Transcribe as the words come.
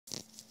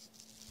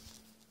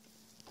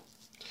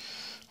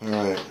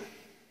Alright,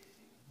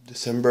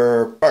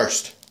 December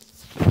 1st.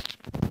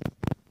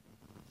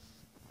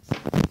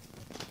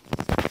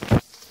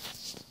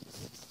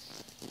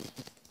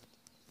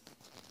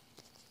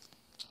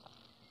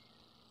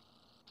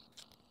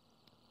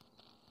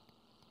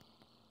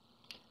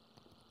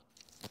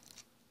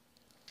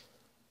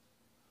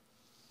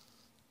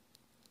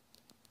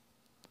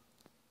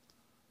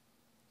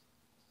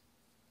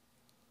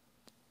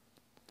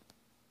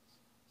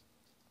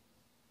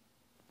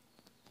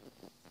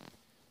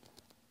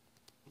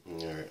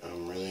 Alright,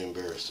 I'm really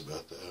embarrassed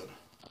about that.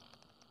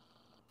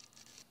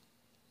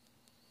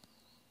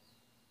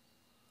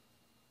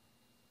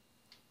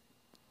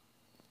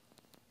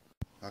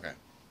 Okay.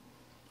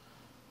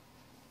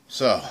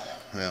 So,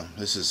 well,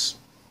 this has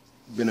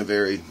been a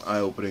very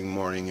eye-opening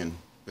morning and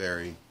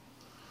very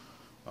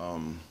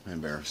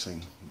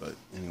embarrassing. But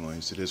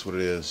anyways, it is what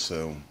it is,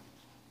 so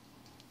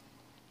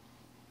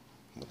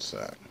what's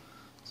that?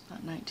 It's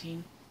about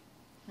 19.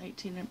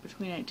 18,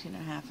 between 18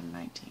 and a half and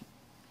 19.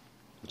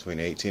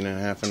 Between 18 and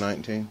a half and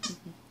 19?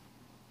 Mm-hmm.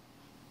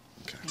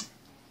 Okay.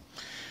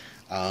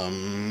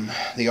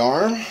 The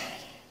arm.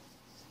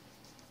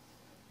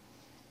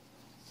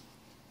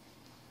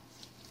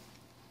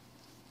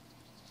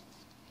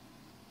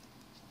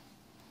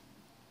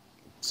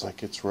 Looks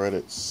like it's right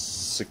at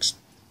 16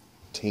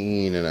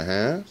 and a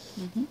half.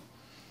 Mm-hmm.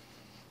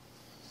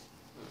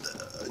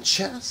 The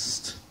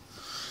chest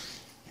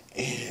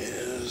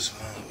is,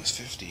 well, it was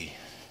 52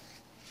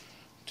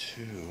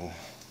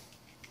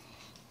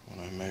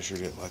 when I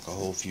measured it like a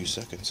whole few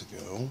seconds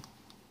ago.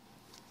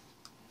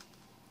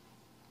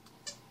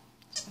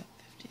 It's about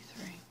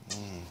 53.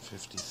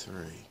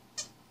 53.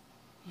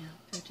 Yeah,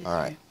 53.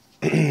 Alright.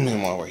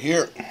 And while we're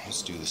here,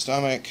 let's do the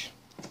stomach.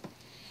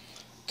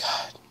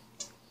 God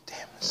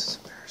damn, this is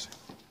embarrassing.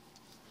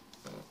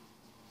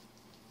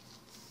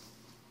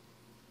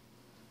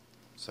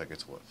 Looks like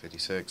it's what,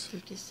 56?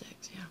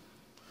 56, yeah.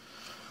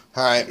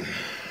 Alright.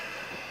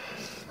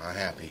 Not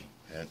happy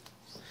yet.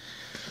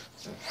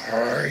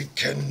 I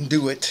can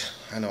do it.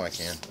 I know I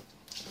can.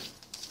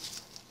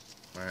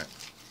 Alright.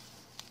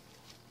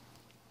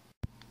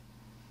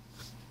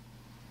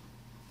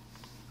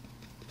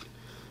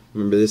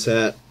 Remember this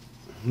hat?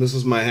 This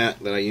was my hat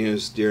that I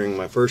used during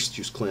my first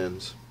juice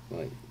cleanse.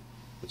 Like,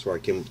 that's where I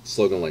came with the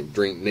slogan, like,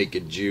 drink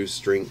naked juice,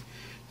 drink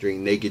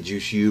naked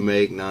juice you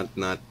make, not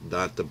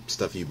the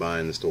stuff you buy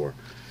in the store.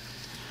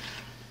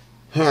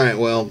 Alright,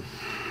 well,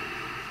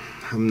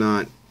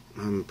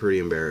 I'm pretty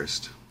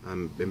embarrassed.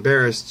 I'm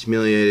embarrassed,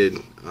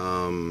 humiliated.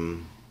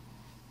 I'm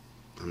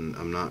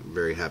not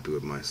very happy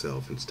with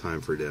myself. It's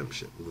time for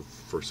redemption,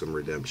 for some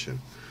redemption.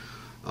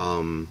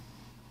 You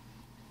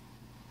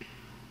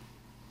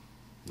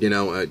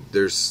know,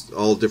 there's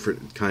all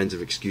different kinds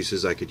of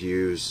excuses I could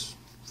use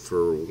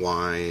for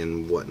why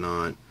and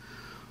whatnot.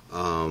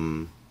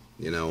 You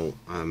know,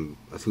 I'm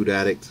a food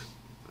addict.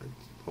 I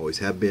always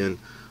have been.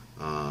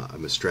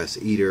 I'm a stress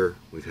eater.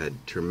 We've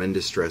had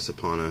tremendous stress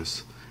upon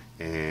us,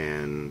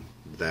 and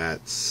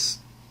that's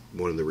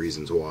one of the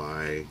reasons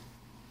why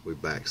we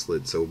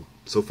backslid so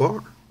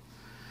far.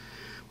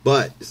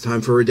 But it's time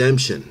for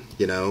redemption,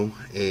 you know,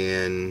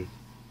 and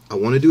I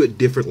want to do it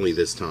differently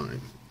this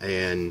time,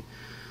 and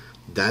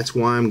that's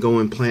why I'm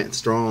going plant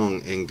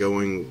strong and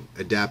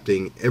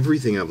adapting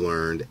everything I've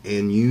learned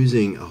and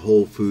using a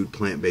whole food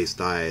plant-based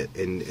diet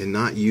and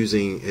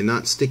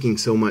not sticking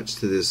so much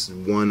to this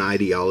one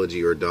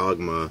ideology or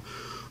dogma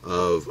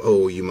of,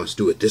 oh, you must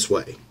do it this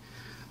way.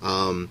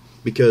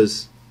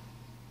 Because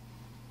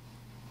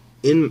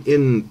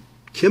in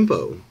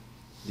Kempo,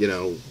 you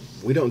know,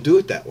 we don't do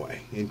it that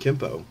way in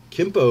Kempo.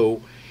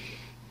 Kempo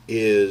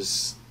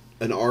is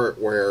an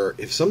art where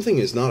if something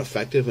is not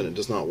effective and it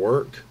does not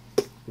work,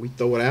 we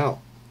throw it out.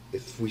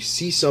 If we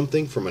see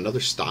something from another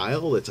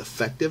style that's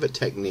effective, a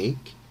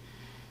technique,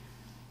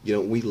 you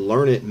know, we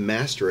learn it,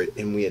 master it,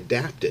 and we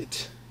adapt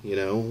it. You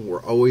know,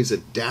 we're always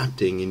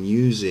adapting and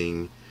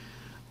using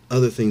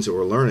other things that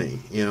we're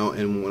learning. You know,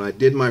 and when I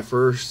did my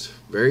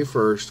very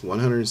first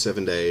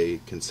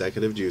 107-day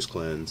consecutive juice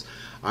cleanse,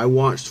 I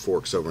watched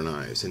Forks Over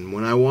Knives, and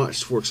when I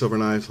watched Forks Over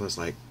Knives, I was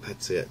like,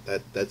 that's it.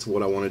 That's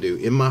what I want to do.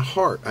 In my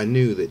heart, I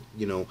knew that,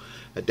 you know,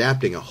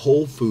 adapting a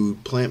whole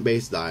food,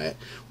 plant-based diet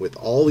with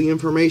all the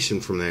information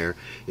from there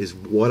is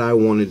what I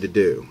wanted to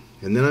do.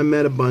 And then I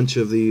met a bunch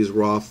of these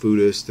raw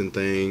foodists and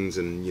things,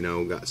 and, you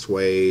know, got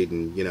swayed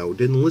and, you know,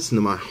 didn't listen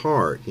to my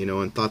heart, you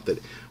know, and thought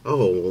that,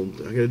 oh, well,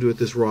 I got to do it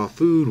this raw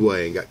food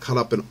way, and got caught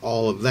up in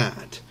all of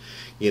that,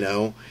 you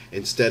know,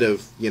 instead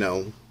of, you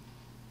know,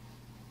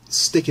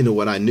 sticking to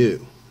what I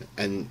knew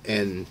and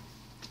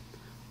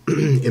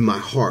in my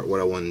heart what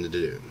I wanted to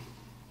do.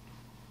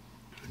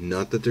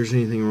 Not that there's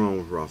anything wrong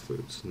with raw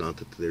foods. Not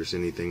that there's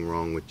anything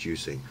wrong with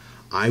juicing.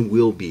 I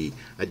will be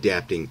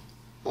adapting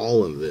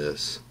all of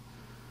this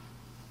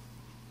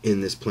in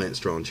this Plant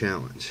Strong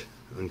Challenge.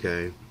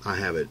 Okay? I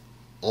have it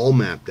all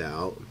mapped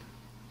out.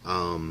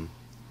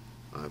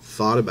 I've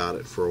thought about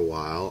it for a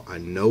while. I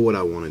know what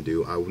I want to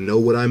do. I know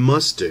what I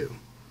must do.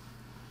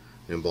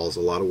 It involves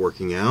a lot of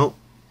working out.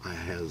 It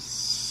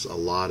has a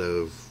lot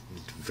of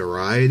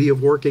variety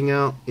of working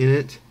out in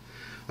it.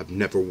 I've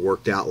never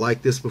worked out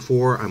like this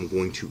before. I'm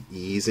going to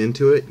ease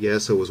into it.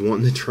 Yes, I was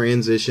wanting to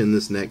transition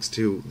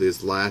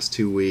this last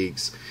 2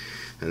 weeks,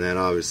 and that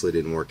obviously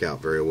didn't work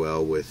out very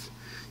well with,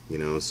 you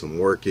know, some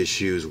work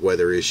issues,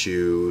 weather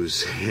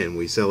issues, and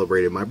we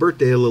celebrated my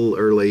birthday a little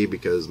early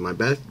because my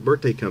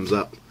birthday comes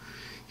up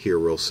here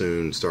real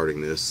soon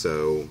starting this,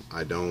 so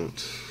I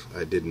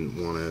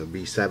didn't want to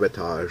be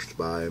sabotaged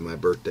by my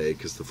birthday,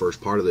 because the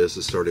first part of this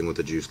is starting with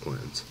the juice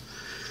cleanse.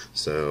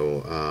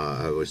 So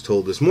I was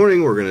told this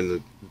morning we're going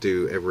to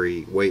do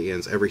every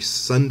weigh-ins every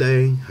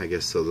Sunday, I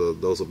guess, so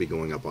those will be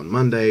going up on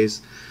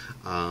Mondays.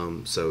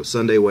 So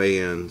Sunday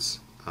weigh-ins,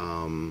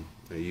 I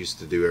used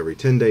to do every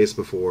 10 days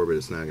before, but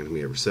it's now going to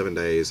be every 7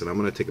 days, and I'm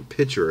going to take a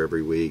picture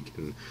every week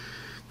and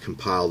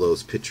compile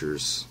those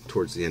pictures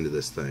towards the end of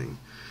this thing.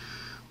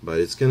 But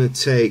it's going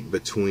to take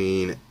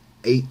between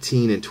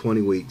 18 and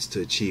 20 weeks to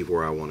achieve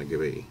where I want to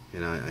be,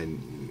 and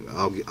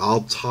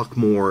I'll talk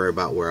more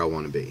about where I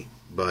want to be.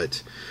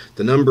 But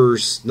the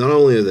numbers, not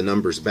only are the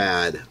numbers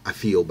bad, I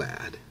feel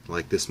bad.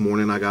 Like this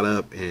morning I got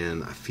up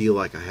and I feel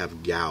like I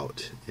have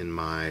gout in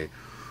my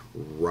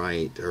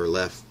right or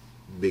left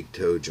big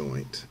toe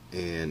joint,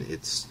 and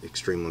it's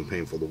extremely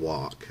painful to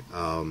walk,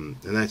 and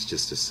that's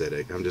just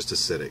acidic. I'm just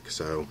acidic,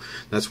 so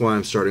that's why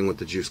I'm starting with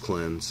the juice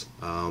cleanse.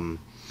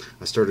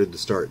 I started to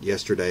start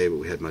yesterday, but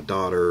we had my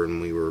daughter,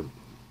 and we were,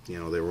 you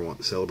know, they were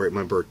wanting to celebrate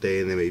my birthday,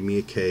 and they made me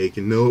a cake,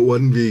 and no, it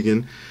wasn't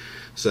vegan.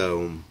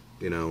 So,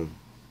 you know,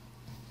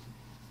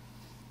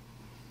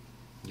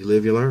 you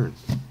live, you learn.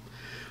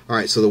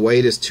 Alright, so the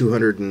weight is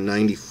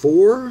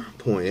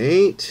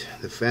 294.8,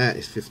 the fat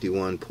is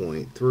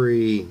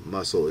 51.3,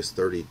 muscle is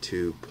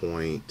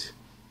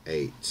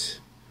 32.8.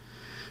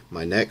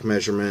 My neck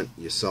measurement,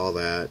 you saw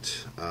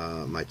that.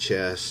 My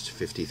chest,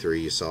 53,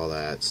 you saw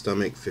that.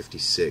 Stomach,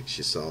 56,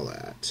 you saw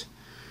that.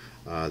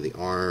 The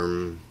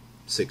arm,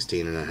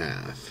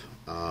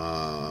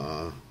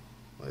 16.5.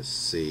 Let's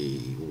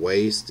see,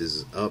 waist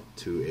is up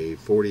to a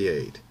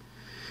 48.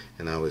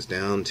 And I was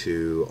down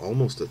to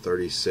almost a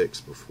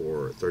 36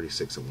 before,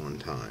 36 at one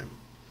time.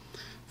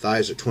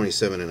 Thighs are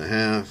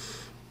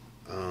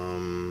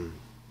 27.5.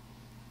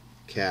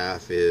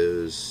 Calf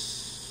is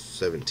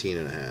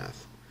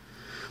 17.5.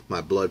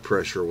 My blood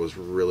pressure was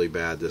really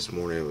bad this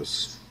morning. It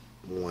was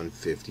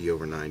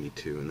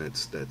 150/92, and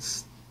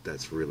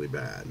that's really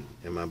bad.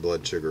 And my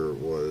blood sugar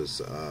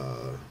was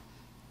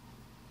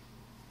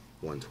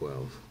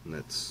 112, and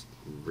that's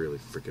really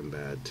freaking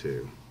bad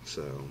too.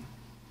 So.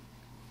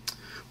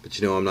 But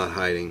you know, I'm not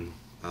hiding.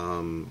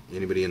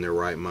 Anybody in their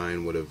right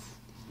mind would have,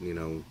 you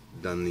know,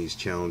 done these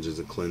challenges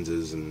and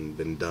cleanses and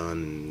been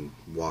done and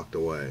walked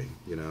away,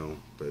 you know.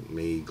 But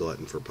me,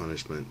 glutton for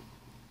punishment,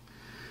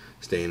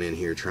 staying in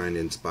here trying to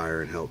inspire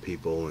and help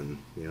people, and,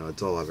 you know,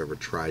 it's all I've ever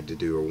tried to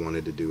do or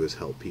wanted to do is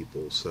help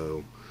people.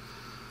 So,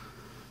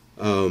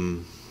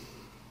 I'm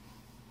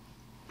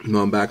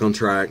back on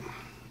track.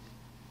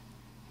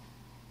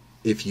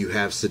 If you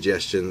have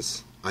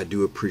suggestions, I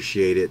do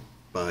appreciate it,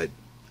 but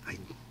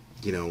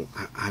you know,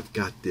 I've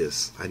got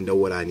this. I know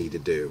what I need to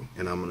do,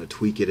 and I'm going to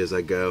tweak it as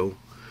I go.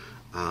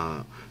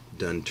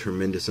 Done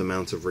tremendous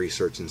amounts of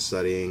research and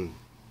studying.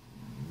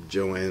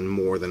 Joanne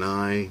more than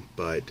I,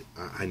 but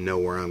I know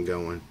where I'm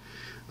going.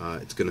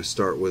 It's going to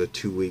start with a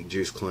 2-week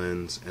juice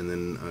cleanse, and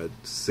then a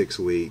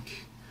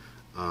 6-week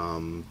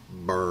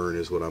burn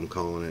is what I'm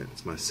calling it.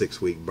 It's my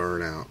 6-week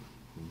burnout.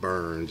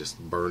 Just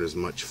burn as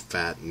much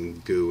fat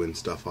and goo and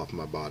stuff off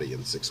my body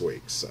in 6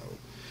 weeks. So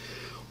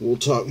we'll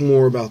talk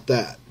more about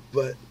that.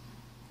 But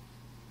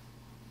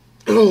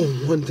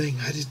one thing,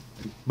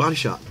 body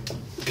shot.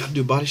 Got to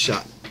do a body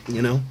shot,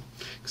 you know.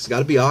 Because got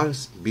to be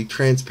honest, be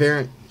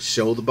transparent,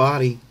 show the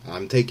body.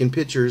 I'm taking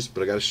pictures,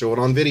 but I got to show it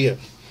on video.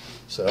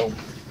 So,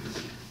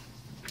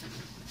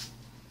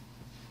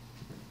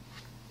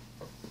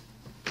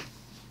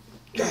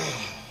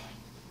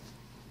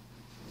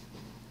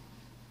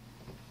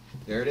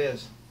 there it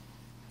is.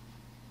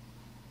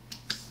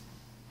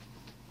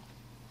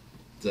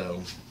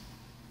 So,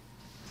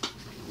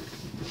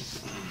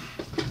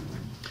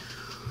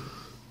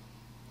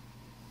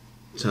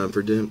 time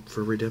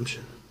for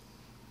redemption.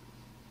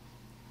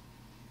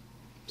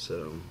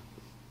 So,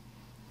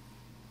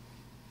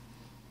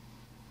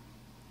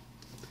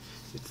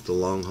 it's the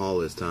long haul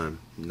this time.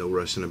 No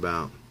rushing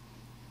about.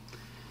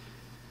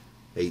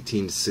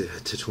 18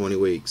 to 20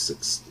 weeks.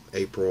 It's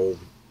April,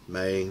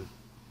 May.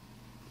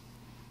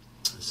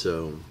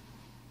 So,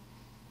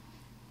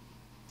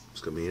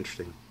 it's going to be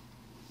interesting.